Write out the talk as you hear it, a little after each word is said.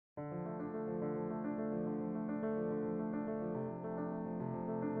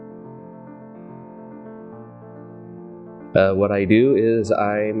What I do is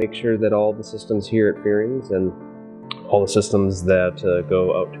I make sure that all the systems here at Fearings and all the systems that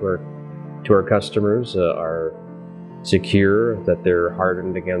go out to our customers are secure, that they're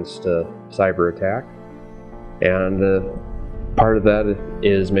hardened against cyber attack. And part of that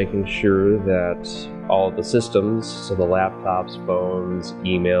is making sure that all of the systems, so the laptops, phones,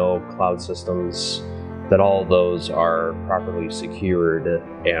 email, cloud systems, that all of those are properly secured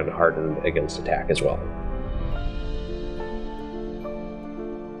and hardened against attack as well.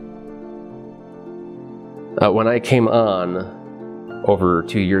 When I came on over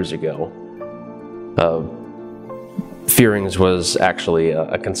 2 years ago, Fearings was actually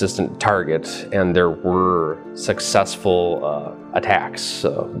a consistent target, and there were successful attacks.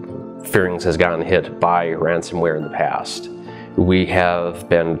 Fearings has gotten hit by ransomware in the past. We have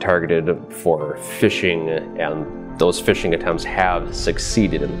been targeted for phishing, and those phishing attempts have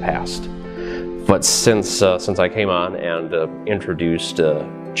succeeded in the past. But since I came on and introduced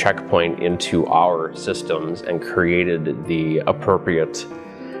Checkpoint into our systems and created the appropriate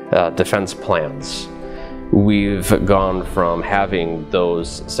defense plans, we've gone from having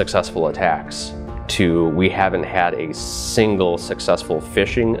those successful attacks to we haven't had a single successful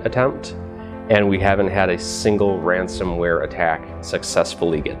phishing attempt, and we haven't had a single ransomware attack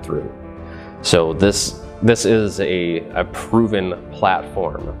successfully get through. So this is a proven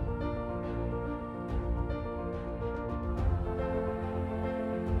platform.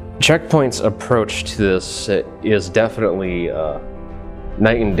 Checkpoint's approach to this is definitely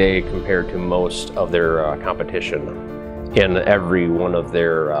night and day compared to most of their competition in every one of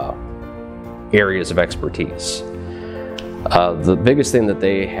their areas of expertise. The biggest thing that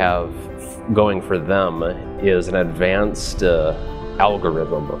they have going for them is an advanced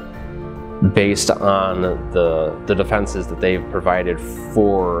algorithm based on the defenses that they've provided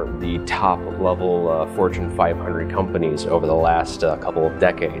for the top level Fortune 500 companies over the last couple of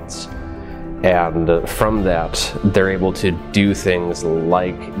decades. And from that, they're able to do things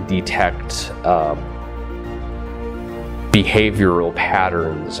like detect behavioral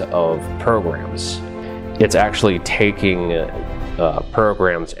patterns of programs. It's actually taking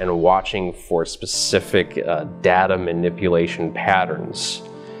programs and watching for specific data manipulation patterns.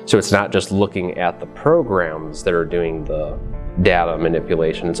 So it's not just looking at the programs that are doing the data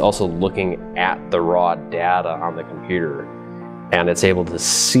manipulation, it's also looking at the raw data on the computer. And it's able to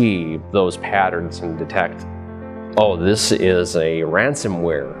see those patterns and detect, oh, this is a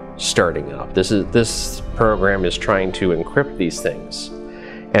ransomware starting up. This program is trying to encrypt these things.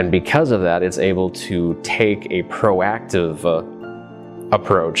 And because of that, it's able to take a proactive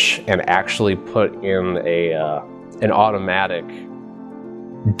approach and actually put in an automatic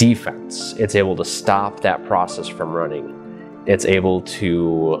defense. It's able to stop that process from running. It's able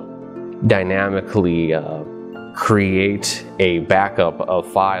to dynamically create a backup of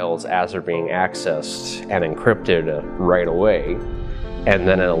files as they're being accessed and encrypted right away. And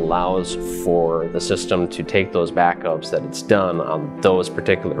then it allows for the system to take those backups that it's done on those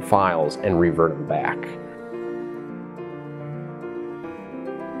particular files and revert them back.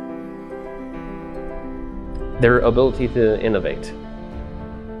 Their ability to innovate.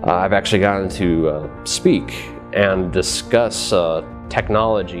 I've actually gotten to speak and discuss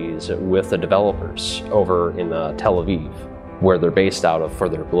technologies with the developers over in Tel Aviv, where they're based out of for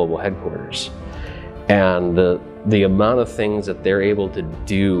their global headquarters. And the amount of things that they're able to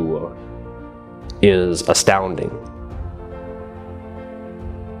do is astounding.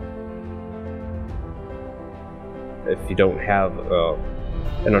 If you don't have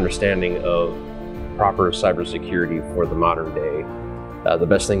an understanding of proper cybersecurity for the modern day, the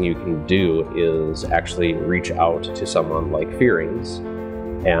best thing you can do is actually reach out to someone like Fearings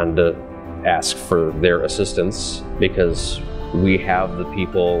and ask for their assistance, because we have the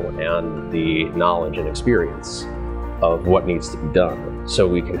people and the knowledge and experience of what needs to be done. So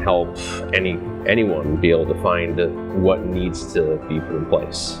we can help anyone be able to find what needs to be put in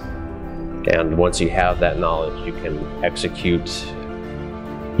place. And once you have that knowledge, you can execute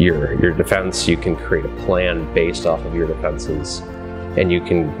your defense, you can create a plan based off of your defenses, and you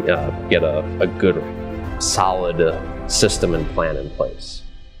can get a good, solid system and plan in place.